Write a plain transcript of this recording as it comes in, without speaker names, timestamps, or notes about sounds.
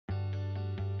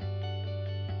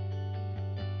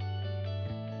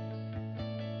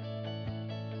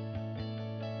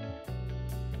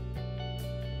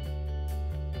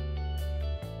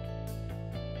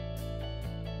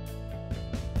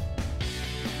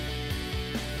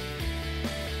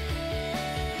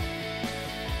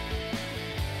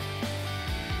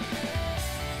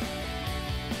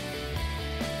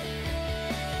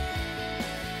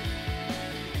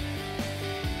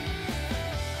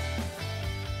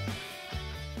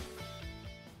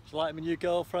you like my new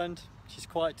girlfriend? She's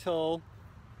quite tall.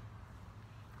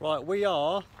 Right, we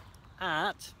are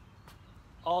at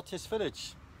Artist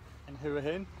Village in Fai Hua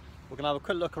Hin. We're going to have a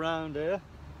quick look around here.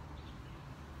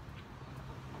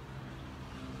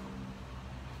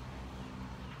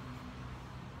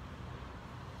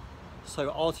 So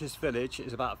Artist Village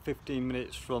is about 15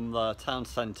 minutes from the town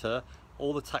centre.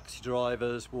 All the taxi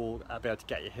drivers will be able to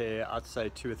get you here. I'd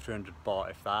say 200 or 300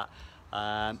 baht if that.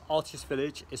 Artist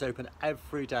Village is open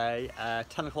every day,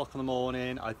 10 o'clock in the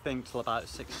morning, I think till about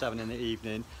 6, 7 in the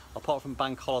evening. Apart from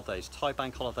bank holidays, Thai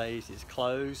bank holidays, it's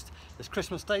closed. There's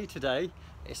Christmas Day today,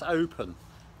 it's open.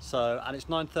 So, and it's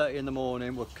 9:30 in the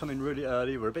morning. We're coming really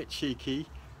early, we're a bit cheeky,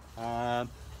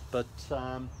 but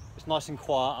it's nice and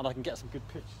quiet and I can get some good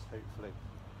pictures hopefully.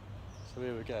 So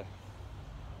here we go.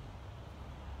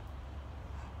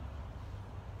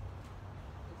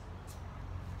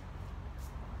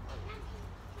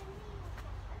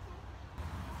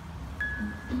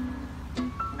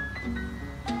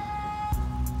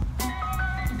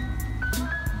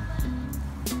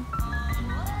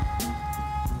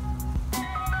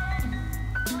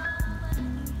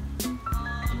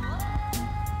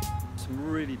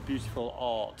 Really beautiful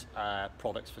art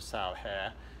products for sale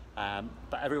here,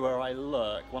 but everywhere I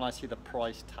look, when I see the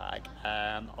price tag,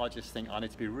 I just think I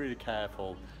need to be really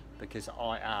careful because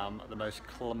I am the most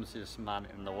clumsiest man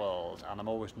in the world and I'm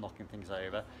always knocking things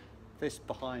over. This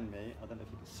behind me, I don't know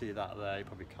if you can see that there, you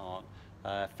probably can't,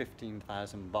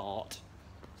 15,000 baht.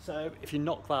 So if you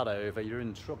knock that over, you're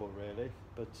in trouble really,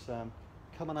 but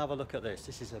come and have a look at this.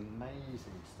 This is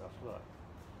amazing stuff, look,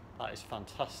 that is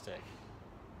fantastic.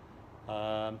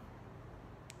 There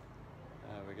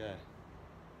we go.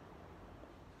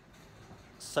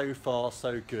 So far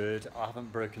so good. I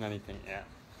haven't broken anything yet.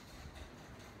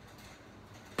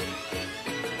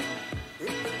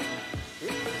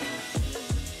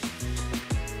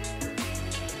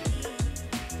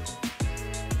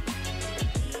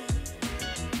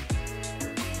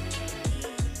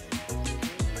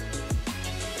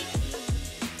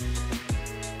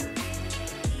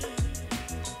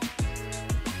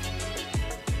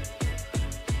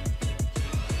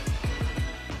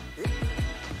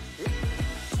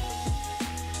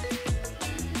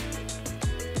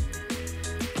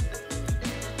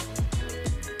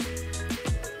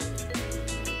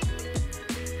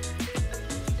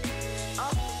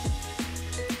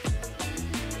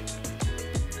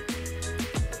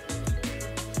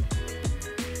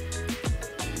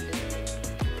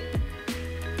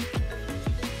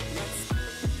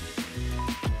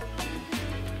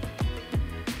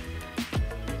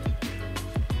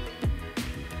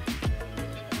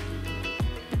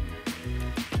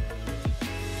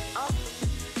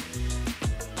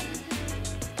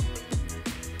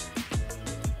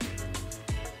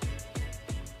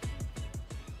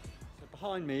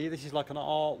 Behind me, this is like an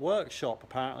art workshop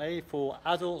apparently for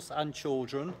adults and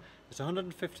children. It's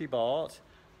 150 baht.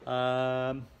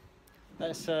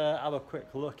 Let's have a quick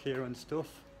look here and stuff.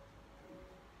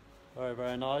 Very,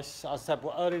 very nice. As I said,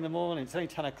 we're early in the morning. It's only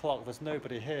 10 o'clock. There's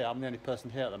nobody here. I'm the only person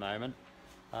here at the moment.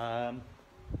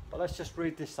 But let's just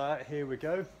read this out. Here we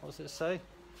go. What does it say?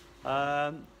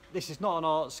 This is not an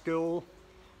art school.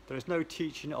 There is no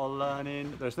teaching or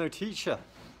learning. There's no teacher.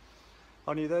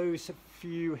 Only those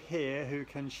few here who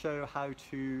can show how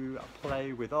to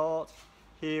play with art.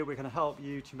 Here we're going to help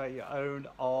you to make your own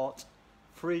art,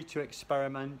 free to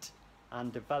experiment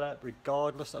and develop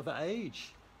regardless of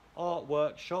age. Art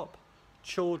workshop,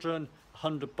 children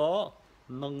 100 baht,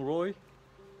 Nong Roy,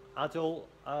 adult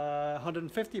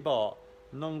 150 baht,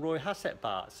 Nong Roy Haset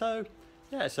baht. So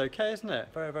yeah, it's okay, isn't it?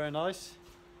 Very, very nice.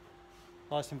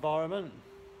 Nice environment.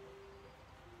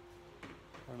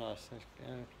 Very nice.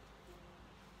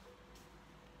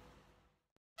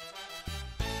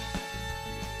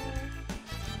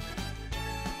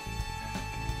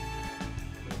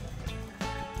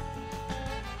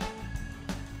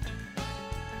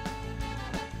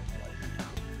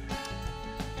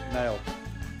 Nail.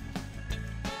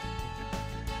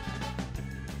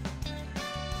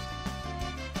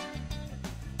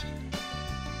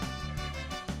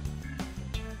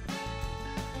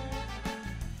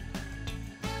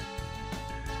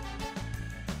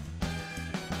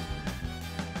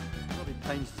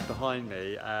 Paintings behind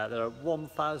me, they're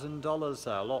 $1,000,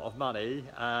 a lot of money.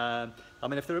 I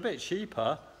mean, if they're a bit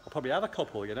cheaper, I'll probably have a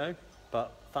couple, you know,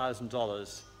 but $1,000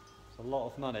 is a lot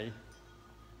of money.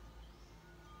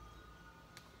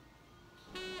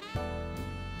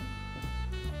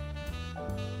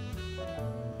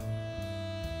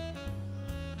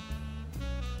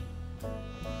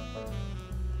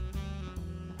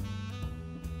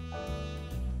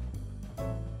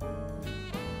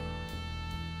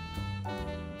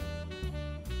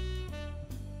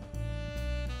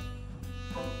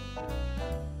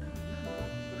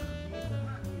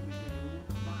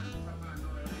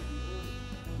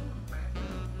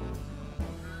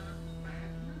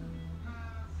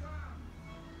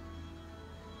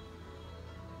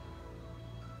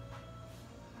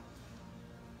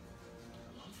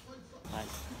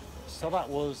 so that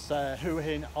was Hua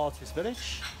Hin Artist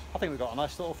Village. I think we've got a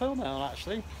nice little film now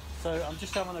actually. So I'm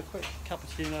just having a quick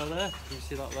cappuccino there, you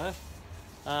see that there.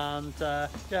 And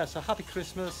yeah, so happy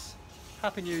Christmas,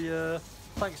 happy New Year,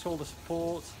 thanks for all the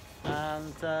support,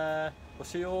 and we'll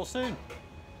see you all soon.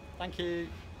 Thank you.